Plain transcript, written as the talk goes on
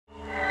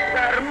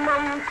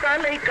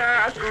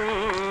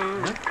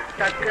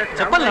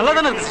செப்பல் நல்லா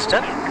தானே இருக்கு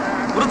சிஸ்டர்.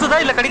 உருத்துதா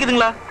இல்ல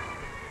கடிக்குதுங்களா?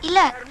 இல்ல,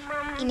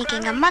 இன்னைக்கு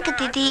எங்க அம்மாக்கு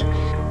திதி.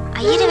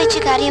 ஐயரை வச்சு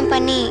காரியம்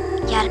பண்ணி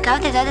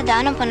யாருக்காவது ஏதாவது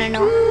தானம்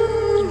பண்ணணும்.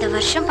 இந்த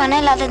வருஷம்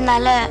பணம்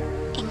இல்லாததுனால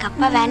எங்க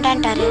அப்பா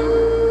வேண்டான்ட்டாரு.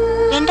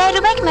 2000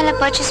 ரூபாய்க்கு மேல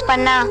பர்ச்சேஸ்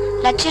பண்ணா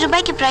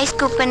 ₹1,00,000 பிரைஸ்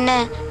கூப்பன்னு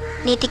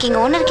நேற்றுக்கு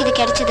எங்க ஓனருக்கு இது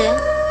கிடைச்சது.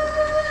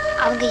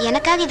 அவங்க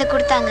எனக்காக இதை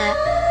கொடுத்தாங்க.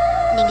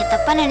 நீங்க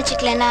தப்பா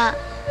நினைச்சுக்கலன்னா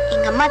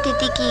எங்க அம்மா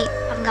திதிக்கு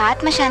அவங்க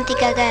ஆத்ம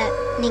சாந்திக்காக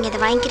நீங்க இதை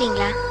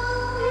வாங்கிக்கிறீங்களா?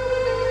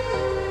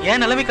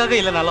 ஏன் நிலைமைக்காக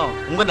இல்லைனாலும்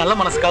உங்க நல்ல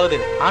மனசுக்காவது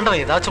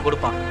ஆண்டவன் ஏதாச்சும்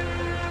கொடுப்பான்.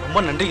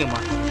 ரொம்ப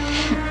நன்றிங்கம்மா.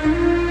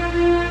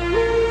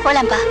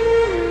 போலாம்பா.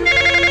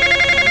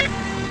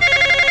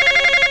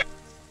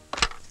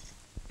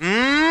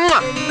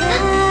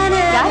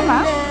 யாருமா?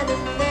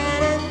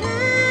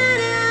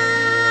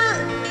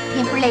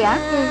 என் பிள்ளையா?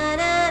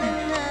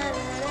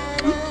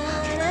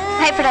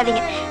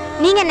 பயப்படாதீங்க.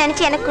 நீங்க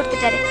நினைச்சு எனக்கு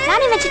கொடுத்துட்டாரு.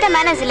 நானே வச்சுட்டா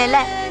மேனேஜ் இல்லைல்ல,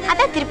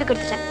 அதான் திருப்பி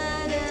கொடுத்துட்டேன்.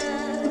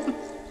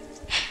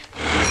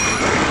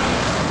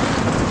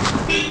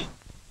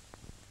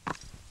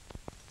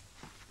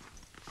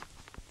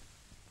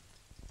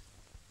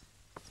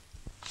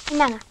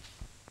 இந்தாங்க.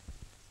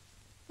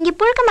 இங்க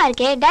புழுக்கமா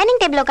இருக்கே,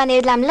 டைனிங் டேபிள் உட்காந்து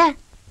எழுதலாம்ல?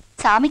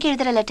 சாமிக்கு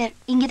எழுதுற லெட்டர்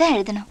இங்கதான்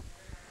எழுதணும்.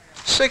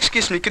 So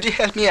excuse me, could you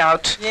help me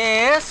out?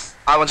 Yes.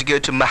 I want to go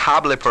to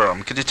Mahabalipuram.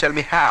 Could you tell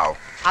me how?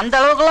 அந்த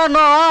அளவுக்குலாம்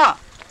நோ.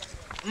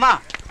 அம்மா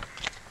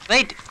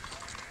வெயிட்.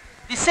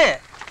 திஸ்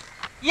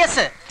எஸ்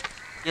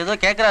ஏதோ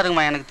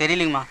கேக்குறாருங்கம்மா, எனக்கு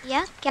தெரியலங்கம்மா.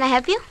 Yeah, can I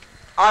help you?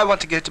 I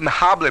want to go to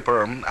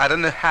Mahabalipuram. I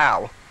don't know how.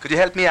 Could you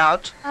help me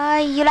out?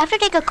 You'll have to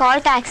take a call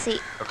taxi.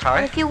 Okay.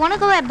 If you want to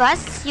go by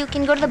bus, you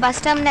can go to the bus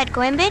terminal at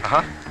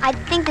Coimbatore. I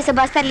think there's a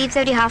bus that leaves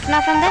every half an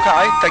hour from there.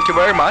 Okay, thank you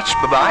very much.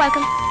 Bye-bye. You're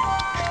welcome.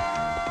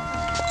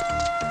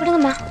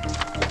 கொடுங்கம்மா,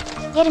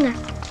 ஏறுங்க.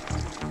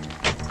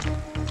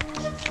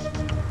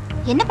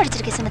 என்ன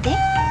படிச்சிருக்க சுமதி?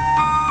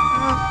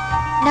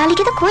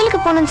 நாளைக்கு ஏதோ கோயிலுக்கு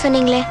போகணும்னு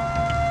சொன்னீங்களே.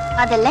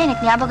 அதெல்லாம்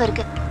எனக்கு ஞாபகம்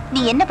இருக்கு.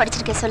 நீ என்ன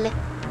படிச்சிருக்க சொல்லு.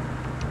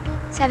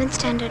 7th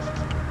standard.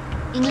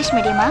 இங்கிலீஷ்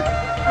மீடியமா?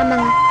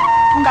 ஆமாங்க.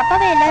 உங்க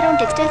அப்பாவை எல்லாரும்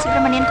டெக்ஸ்டைல்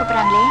சுப்பிரமணியன்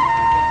கூப்பிடுறாங்களே,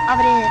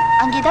 அவரு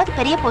அங்க ஏதாவது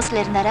பெரிய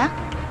போஸ்ட்ல இருந்தாரா?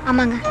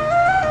 ஆமாங்க.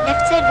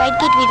 லெஃப்ட் சைடு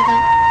ஒயிட் கேட் வீடு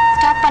தான்.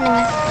 ஸ்டாப்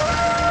பண்ணுங்க.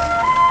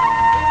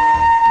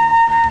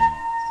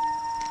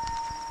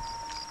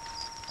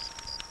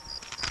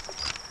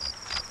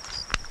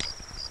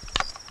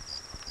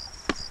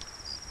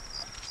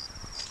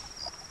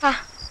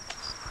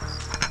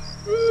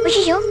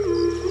 ஐயோ,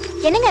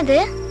 என்னங்க அது?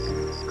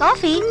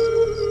 காஃபி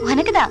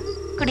உனக்குதான்,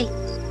 குடி.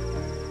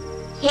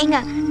 ஏங்க,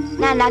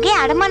 நான் நகையை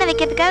அடமான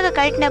வைக்கிறதுக்காக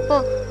கழட்டினப்போ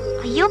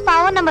ஐயோ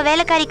பாவம் நம்ம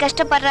வேலைக்காரி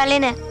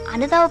கஷ்டப்படுறாளேன்னு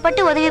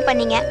அனுதாபப்பட்டு உதவி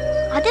பண்ணீங்க.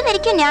 அது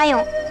வரைக்கும்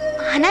நியாயம்.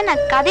 ஆனா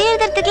நான் கதை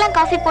எழுதுறதுக்குலாம்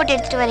காஃபி போட்டு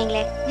எடுத்துட்டு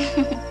வரீங்களே.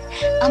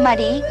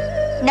 ஆமாடி,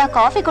 நான்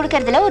காஃபி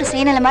குடுக்கறதுல ஒரு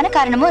சுயநலமான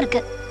காரணமும்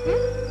இருக்கு.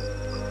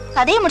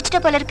 கதையை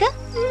முடிச்சிட்ட போல இருக்கு.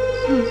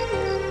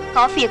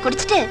 காஃபியை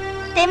குடிச்சிட்டு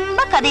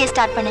தெம்பா கதையை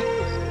ஸ்டார்ட் பண்ணு.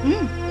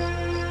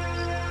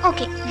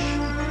 Okay,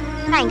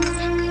 thanks.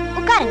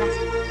 உட்காருங்க.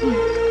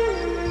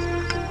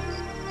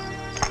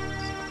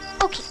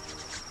 ஓகே,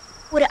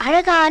 ஒரு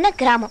அழகான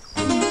கிராமம்.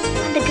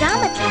 அந்த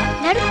கிராமத்துல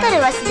நடுத்தர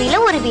வசதியில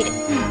ஒரு வீடு.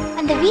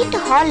 அந்த வீட்டு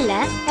ஹால்ல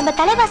நம்ம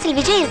தலைவாசல்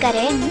விஜய்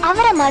இருக்காரு,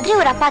 அவரை மாதிரி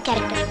ஒரு அப்பா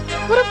கேரக்டர்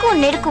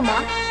குறுக்கும் நெடுக்குமா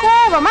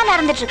கோபமா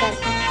நடந்துட்டு இருக்காரு.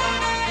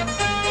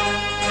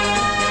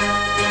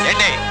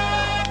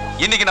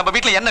 இன்னைக்கு நம்ம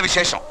வீட்டுல என்ன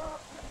விசேஷம்?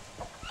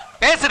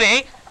 பேசுறே,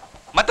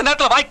 மத்த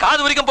நேரத்துல வாய்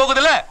காது வரைக்கும்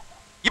போகுதுல்ல,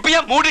 இப்ப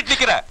ஏன் மூடிட்டு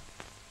நிக்கிற?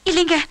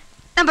 இல்லீங்க,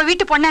 நம்ம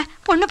வீட்டு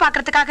பொண்ணு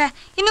பாக்குறதுக்காக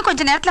இன்னும்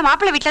கொஞ்ச நேரத்துல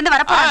மாப்பிள்ளை வீட்ல இருந்து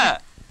வரப்போறாங்க.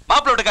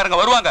 மாப்பிள்ளை வீட்டுக்காரங்க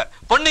வருவாங்க.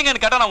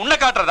 பொண்ணுங்கன்னு கேட்டா நான் உன்னை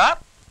காட்டுறதா,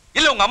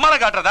 இல்ல உங்க அம்மாவை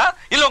காட்டுறதா,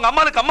 இல்ல உங்க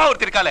அம்மாவுக்கு அம்மா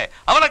ஒருத்தர் இருக்காளே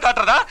அவளை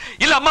காட்டுறதா,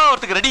 இல்ல அம்மா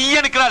ஒருத்தருக்கு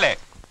ரெடியா நிக்கிறாளே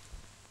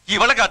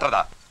இவளை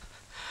காட்டுறதா?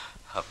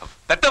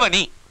 பெத்தவ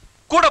நீ,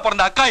 கூட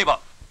பிறந்த அக்கா இவா.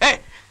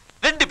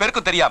 ரெண்டு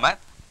பேருக்கும் தெரியாம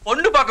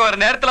பொண்ணு பார்க்க வர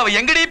நேரத்துல அவ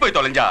எங்கடி போய்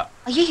தொலைஞ்சா?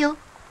 ஐயோ,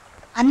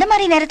 அந்த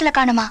மாதிரி நேரத்துல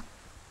காணுமா?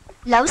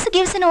 லவ்ஸ்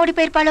கிவ்ஸ்னு ஓடி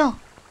போயிருப்பாளோ?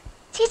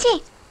 சீச்சி,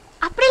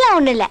 அப்படிலாம்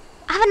ஒண்ணு இல்ல.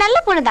 அவ நல்ல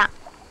பொண்ணுதான்.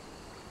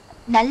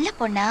 நல்ல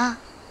பொண்ணா?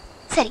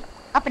 சரி,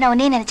 அப்ப நான்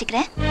உன்னையே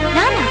நினைச்சுக்கிறேன்.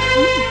 நானா?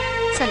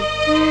 சொல்லு.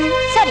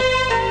 சரி.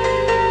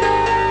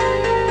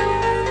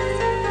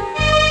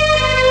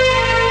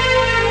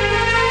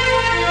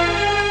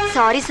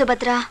 சாரி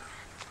சுபத்ரா,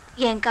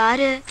 என்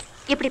காரு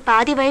இப்படி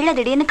பாதி வழியில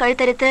திடீர்னு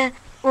கழுத்தறுத்து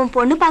உன்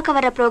பொண்ணு பார்க்க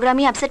வர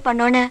ப்ரோக்ராமையும் அப்செட்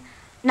பண்ணோன்னு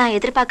நான்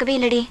எதிர்பார்க்கவே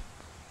இல்லடி.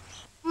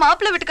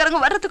 மாப்பிள்ளை வீட்டுக்காரங்க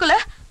வர்றதுக்குள்ள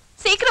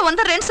சீக்கிரம்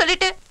வந்துடுறேன்னு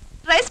சொல்லிட்டு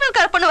ரைஸ் மில்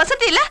கார பொண்ணு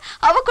வசதி இல்ல,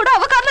 அவ கூட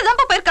அவ கார்ல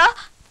தான் போயிருக்கா.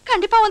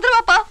 கண்டிப்பா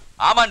வந்துருவாப்பா.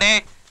 ஆமாண்டே,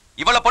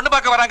 இவள பொண்ணு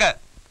பார்க்க வராங்க.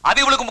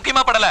 அது இவளுக்கு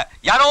முக்கியமா படல,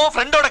 யாரோ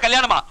ஃப்ரெண்டோட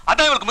கல்யாணமா,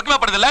 அதான் இவளுக்கு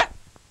முக்கியமா படுதுல்ல.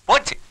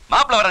 போச்சு,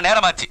 மாப்பிள்ளை வர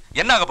நேரமாச்சு.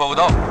 என்ன ஆக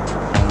போகுதோ?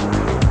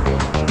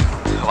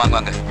 வாங்க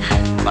வாங்க.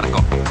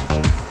 வணக்கம்.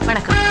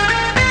 வணக்கம்.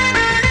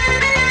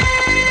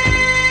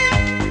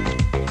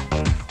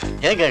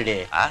 ஏகாடி,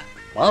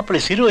 மாப்பிள்ளை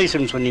சிறு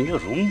வயசுன்னு சொன்னீங்க,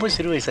 ரொம்ப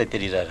சிறு வயசா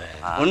தெரியுறாரு.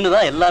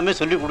 ஒண்ணுதான் எல்லாமே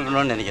சொல்லி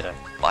கொடுக்கணும்னு நினைக்கிறேன்.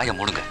 வாய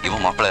மூடுங்க,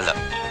 இவன் மாப்பிள்ளை இல்ல.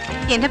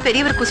 என்ன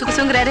பெரியவர் குசு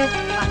குசுங்கிறாரு?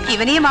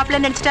 இவனையே மாப்பிள்ளை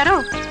நினைச்சிட்டாரோ?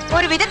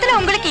 ஒரு விதத்துல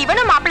உங்களுக்கு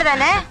இவனும் மாப்பிள்ளை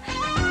தானே?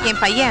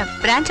 என் பையன்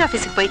பிரான்ச்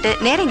ஆபீஸ்க்கு போயிட்டு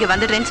நேரா இங்க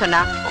வந்துடுறேன்னு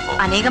சொன்னா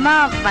அநேகமா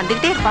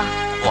வந்துகிட்டே இருப்பான்.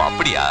 ஓ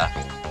அப்படியா?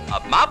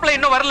 மாப்பிள்ளை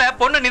இன்னும் வரல,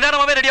 பொண்ணு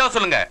நிதானமாவே ரெடியாவ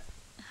சொல்லுங்க.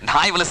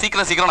 நான் இவ்வளவு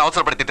சீக்கிரம்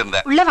அவசரப்படுத்திட்டு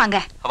இருந்தேன். உள்ள வாங்க.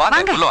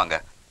 வாங்க உள்ள வாங்க.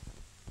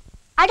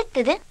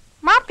 அடுத்தது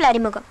மாப்பிள்ளை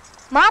அறிமுகம்.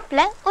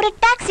 மாப்பிள்ளை ஒரு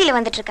டாக்ஸில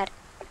வந்துட்டு இருக்காரு.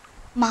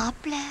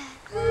 மாப்பிள்ளை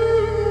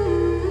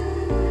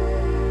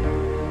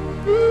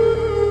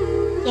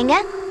ஏங்க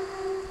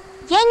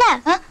ஏங்க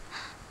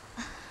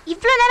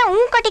இவ்வளவு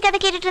நேரம் கட்டி கதை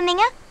கேட்டுட்டு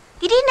இருந்தீங்க,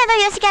 திடீர்னு ஏதோ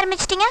யோசிக்க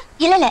ஆரம்பிச்சிட்டீங்க?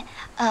 இல்ல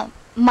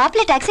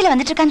மாப்பிள்ளை டாக்ஸில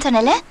வந்துட்டு இருக்கான்னு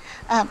சொன்னல,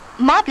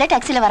 மாப்பிள்ளை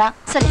டாக்ஸில வரான்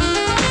சொல்லு.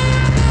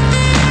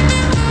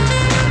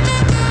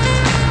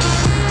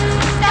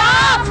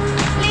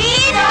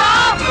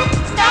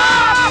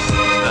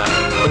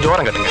 கொஞ்சம்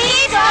ஓரம் கட்டுங்க.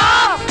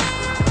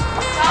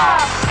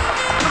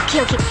 ஓகே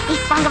ஓகே,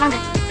 வாங்க வாங்க.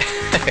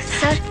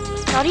 Sir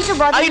sorry to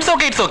father.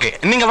 It's okay.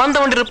 நீங்க வந்த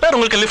வண்டி ரிப்பேர்,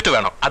 உங்களுக்கு லிஃப்ட்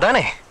வேணும்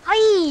அதானே?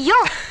 ஐயோ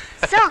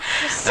சார்,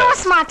 சோ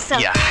ஸ்மார்ட்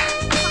சார்.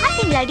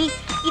 பாத்தீங்களாடி,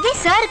 இதே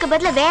சாருக்கு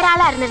பதிலா வேற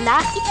ஆளா இருந்திருந்தா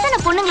இத்தனை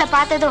பொண்ணுங்களை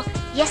பார்த்ததும்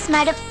yes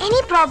madam,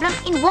 any problem,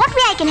 in what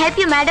way I can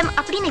help you madam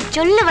அப்படின்னு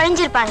சொல்லி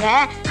வழிஞ்சிருப்பாங்க.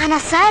 ஆனா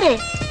சார்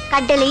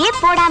கடலையே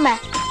போடாம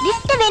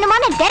லிஃப்ட்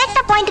வேணுமான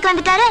டைரக்டா பாயிண்ட்க்கு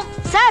வந்துட்டாரு.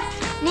 சார்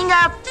நீங்க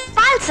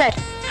பால் sir.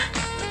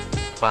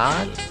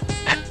 Ball?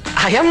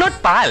 I am not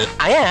ball,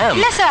 I am.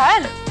 இல்ல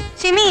சார்,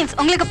 she means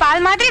உங்களுக்கு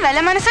பால் மாதிரி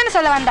வெள்ளை மனசுன்னு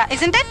சொல்ல வந்தா,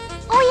 isn't it?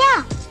 O yeah.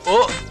 O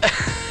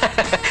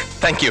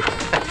thank you.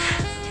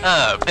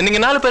 நீங்க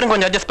 4 பேரும்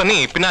கொஞ்சம் அட்ஜஸ்ட் பண்ணி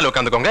பின்னால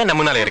உட்கார்ந்துக்கோங்க, நான்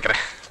முன்னால இருக்கறேன்.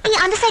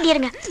 அந்த சைடு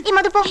இருங்க.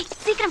 மது போ,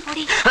 சீக்கிரம்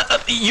போடி.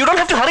 You don't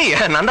have to hurry.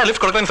 நான் தான்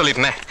லிஃப்ட் கொடுக்கறேன்னு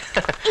சொல்லிட்டேன்.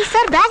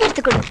 சார் பேக்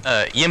எடுத்துக்கோ.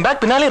 என்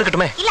பேக் பின்னாலே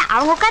இருக்கட்டுமே? இல்ல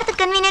அவங்க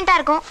உட்கார்றதுக்கு கன்வீனியன்ட்டா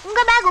இருக்கும்.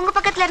 உங்க பேக் உங்க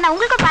பக்கத்துல இருந்தா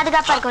உங்களுக்கு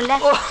பாதுகாப்பா இருக்கும்ல.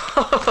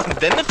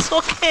 Then it's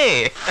okay.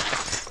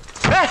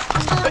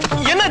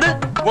 என்னது,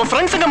 உன்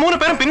ஃப்ரெண்ட்ஸ்ங்க 3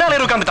 பேரும் பின்னால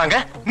உட்கார்ந்துட்டாங்க,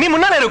 நீ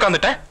முன்னால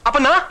உட்கார்ந்துட்ட. அப்ப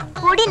நான்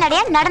ஓடி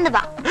நடையா நடந்து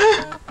வா.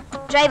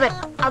 டிரைவர்,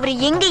 அவர்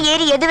எங்க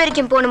ஏறி எது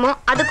வரைக்கும் போணுமோ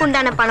அதுக்கு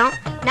உண்டான பணம்,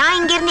 நான்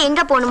இங்க இருந்து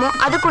எங்க போணுமோ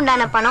அதுக்கு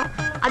உண்டான பணம்,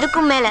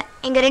 அதுக்கும் மேல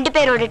எங்க 2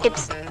 பேரோட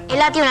டிப்ஸ்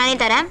எல்லாத்தையும் நானே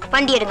தரேன்.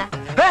 வண்டி எடுங்க.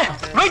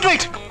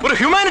 வெயிட், ஒரு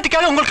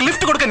ஹியூமனிட்டிக்காக உங்களுக்கு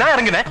லிஃப்ட் கொடுக்க நான்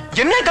இறங்கினேன்,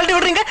 என்ன கழட்டி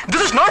விடுறீங்க?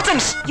 This is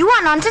nonsense. You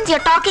are nonsense, you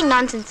are talking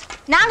nonsense.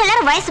 நாங்க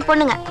எல்லாரும் வயசு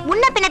பொண்ணுங்க,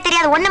 முன்ன பின்ன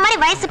தெரியாத ஒண்ணு மாதிரி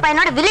வயசு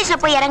பையனோட வில்லேஜ்ல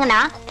போய் இறங்குனா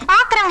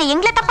பாக்குறவங்க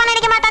எங்களை தப்பா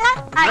நினைக்க மாட்டாங்க.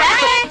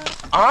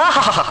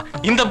 ஆஹா,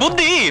 இந்த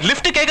புத்தி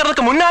லிஃப்ட்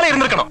கேக்குறதுக்கு முன்னாலே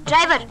இருந்திருக்கணும்.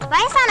 டிரைவர்,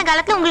 வயசான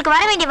காலத்துல உங்களுக்கு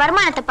வர வேண்டிய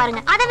வருமானத்தை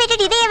பாருங்க, அதை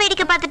விட்டுட்டு இதையே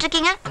வேடிக்கை பார்த்துட்டு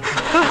இருக்கீங்க.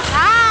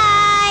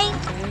 Bye.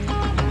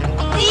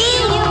 See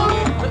you.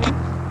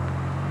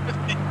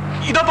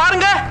 இதோ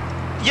பாருங்க,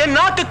 என்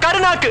நாக்கு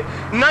கருநாக்கு,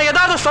 நான்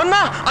ஏதாவது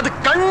சொன்னா அது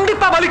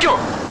கண்டிப்பா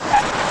வலிக்கும்.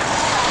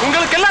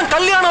 உங்களுக்கு எல்லாம்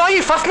கல்யாணம் ஆகி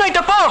ஃபர்ஸ்ட் நைட்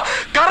அப்போ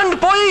கரண்ட்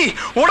போய்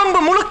உடம்பு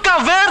முழுக்க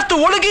வேர்த்து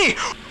ஒழுகி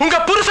உங்க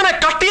புருஷனை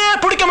கட்டியே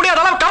பிடிக்க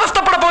முடியாத அளவுக்கு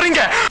அவஸ்தைப்பட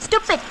போறீங்க.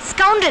 Stupid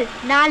scoundrel,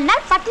 4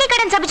 நாள் பட்னி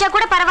கடன் சபிச்சா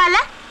கூட பரவாயில்ல,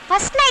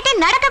 ஃபர்ஸ்ட் நைட்டே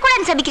நடக்க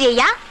கூடாதுன்னு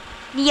சபிக்கிறியா?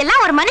 நீ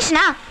எல்லாம் ஒரு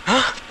மனுஷனா?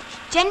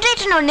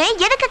 ஜெனரேட்டர் ஒண்ணு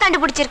எதுக்கு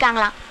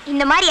கண்டுபிடிச்சிருக்காங்களாம்?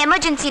 இந்த மாதிரி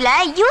எமர்ஜென்சில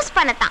யூஸ்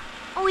பண்ணத்தான்.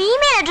 உன்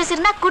இமெயில் அட்ரஸ்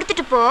இருந்தா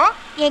கொடுத்துட்டு போ,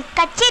 என்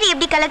கச்சேரி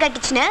எப்படி களை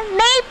கட்டுச்சுன்னு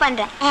மெயில்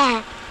பண்றேன்.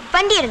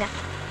 வண்டி எடுங்க.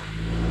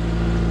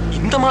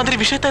 இந்த மாதிரி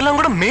விஷயத்தை எல்லாம்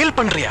கூட மெயில்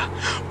பண்றியா?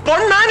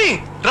 பொன்னானி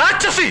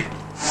ராட்சசி.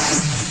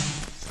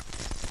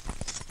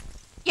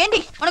 ஏண்டி,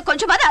 உனக்கு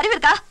கொஞ்சமாவது அறிவு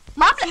இருக்கா?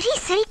 மாப்பிள்ளை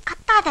சரி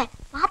கத்தாத.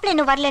 மாப்பிள்ளை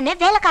இன்னும் வரலன்னு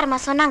வேலைக்காரமா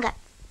சொன்னாங்க.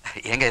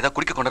 எங்க ஏதாவது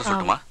குடிக்க கொண்டு வர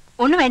சொல்லட்டுமா?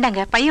 ஒண்ணு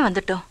வேண்டாங்க, பையன்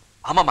வந்துட்டோம்.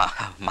 ஆமாமா,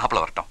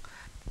 மாப்பிள்ளை வரட்டும்.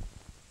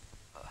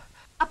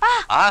 அப்பா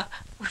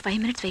ஒரு 5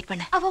 minutes வெயிட்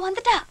பண்ணு. அவ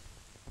வந்துட்டா.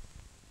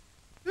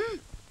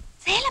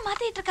 சேலை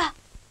மாத்திட்டு இருக்கா.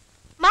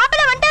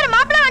 மாப்பிள்ளை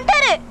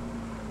வந்துட்டாரு.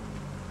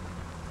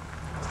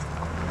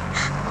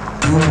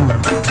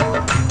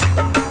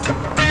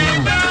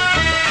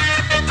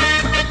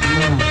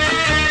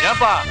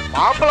 ஏப்பா,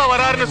 மாப்பிள்ளை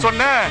வராருன்னு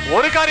சொன்ன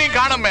ஒரு காரியம்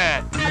காணோமே.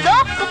 அதோ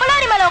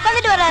குப்பலாரி மேல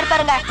உட்கார்ந்துட்டு வர்றாரு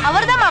பாருங்க,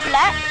 அவர்தான்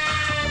மாப்பிள்ளை.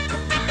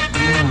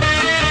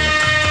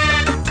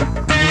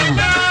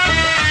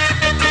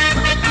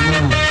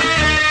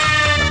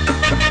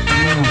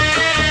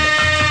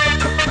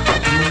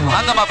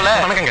 வாங்க மாப்பிள்ளை.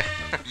 வணக்கங்க.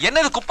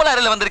 என்னது குப்பல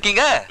அறையில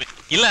வந்திருக்கீங்க?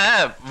 இல்ல,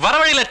 வர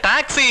வழியில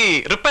டாக்ஸி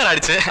ரிப்பேர்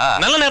ஆயிடுச்சு,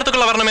 நல்ல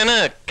நேரத்துக்குள்ள வரணுமேனு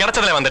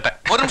கிடைச்சதுல வந்துட்டேன்.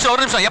 ஒரு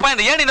நிமிஷம். எப்பா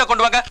இந்த ஏணி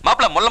கொண்டு வாங்க.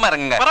 மாப்பிள்ளை மொல்லமா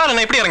இறங்குங்க. பரவாயில்ல,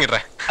 நான் இப்படி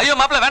இறங்கிடுறேன். ஐயோ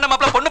மாப்பிள்ளை வேண்டாம்,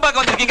 மாப்பிள்ளை பொண்ணு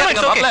பார்க்க வந்திருக்கீங்க.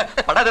 மாப்பிள்ளை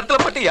படாத இடத்துல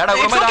பட்டு ஏடா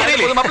ஒரு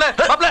மாதிரி மாப்பிள்ளை.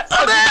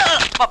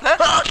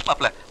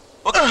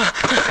 ஓகே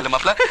இல்ல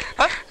மாப்பிள்ளை,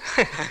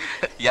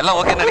 எல்லாம்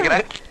ஓகே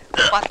நினைக்கிறேன்.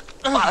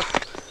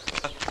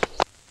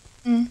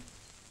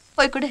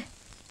 போய் கொடு.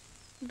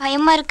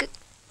 பயமா இருக்கு.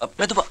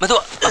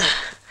 மெதுவா.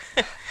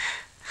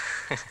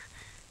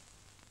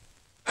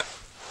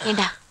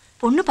 ஏண்டா,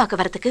 பொண்ணு பார்க்க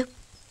வரதுக்கு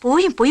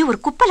போய் ஒரு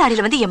குப்பை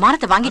லாரியில வந்து என்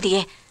மானத்தை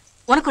வாங்கிட்டியே,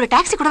 உனக்கு ஒரு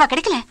டாக்ஸி கூடவா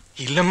கிடைக்கல?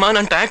 இல்லம்மா,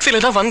 நான்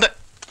டாக்ஸில தான் வந்தேன்,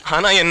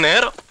 ஆனா என்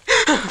நேரம்.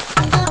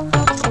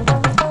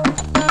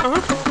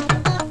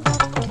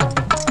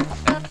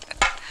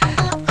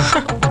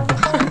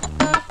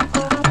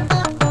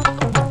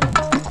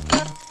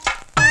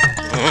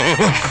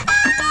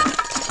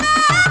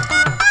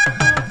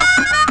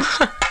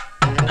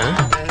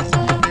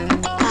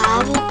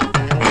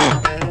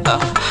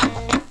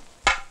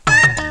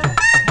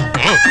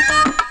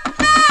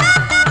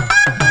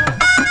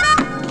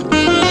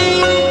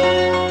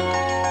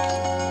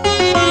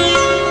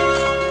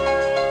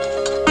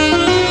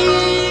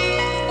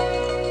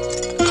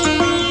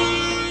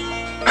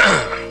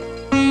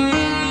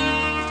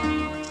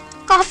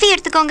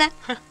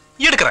 எடுத்துக்கோங்க.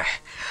 எடுக்கிறேன்.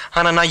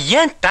 ஆனா நான்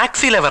ஏன்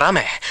டாக்ஸில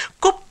வராம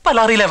குப்பை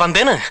லாரியில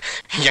வந்தேன்னு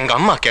எங்க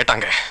அம்மா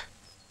கேட்டாங்க.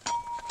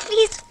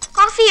 ப்ளீஸ்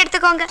காஃபி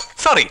எடுத்துக்கோங்க.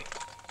 சாரி,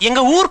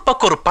 எங்க ஊர்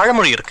பக்கம் ஒரு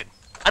பழமொழி இருக்கு.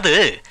 அது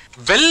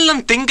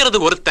வெல்லம் திங்கிறது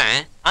ஒருத்தன்,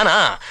 ஆனா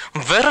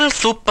விரல்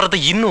சூப்பறது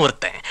இன்னும்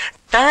ஒருத்தன்.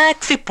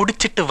 டாக்ஸி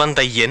புடிச்சிட்டு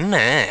வந்த என்ன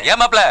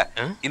ஏமாப்ல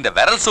இந்த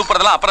விரல்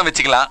சூப்பறதெல்லாம் அப்புறம்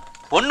வச்சுக்கலாம்.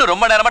 பொண்ணு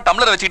ரொம்ப நேரமா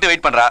டம்ளர் வச்சுக்கிட்டு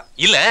வெயிட் பண்றா.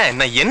 இல்ல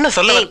நான் என்ன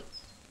சொல்ல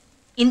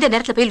இந்த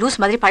நேரத்துல போய்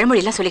லூஸ் மாதிரி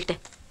பழமொழி எல்லாம் சொல்லிக்கிட்டு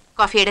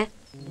காஃபி எடு.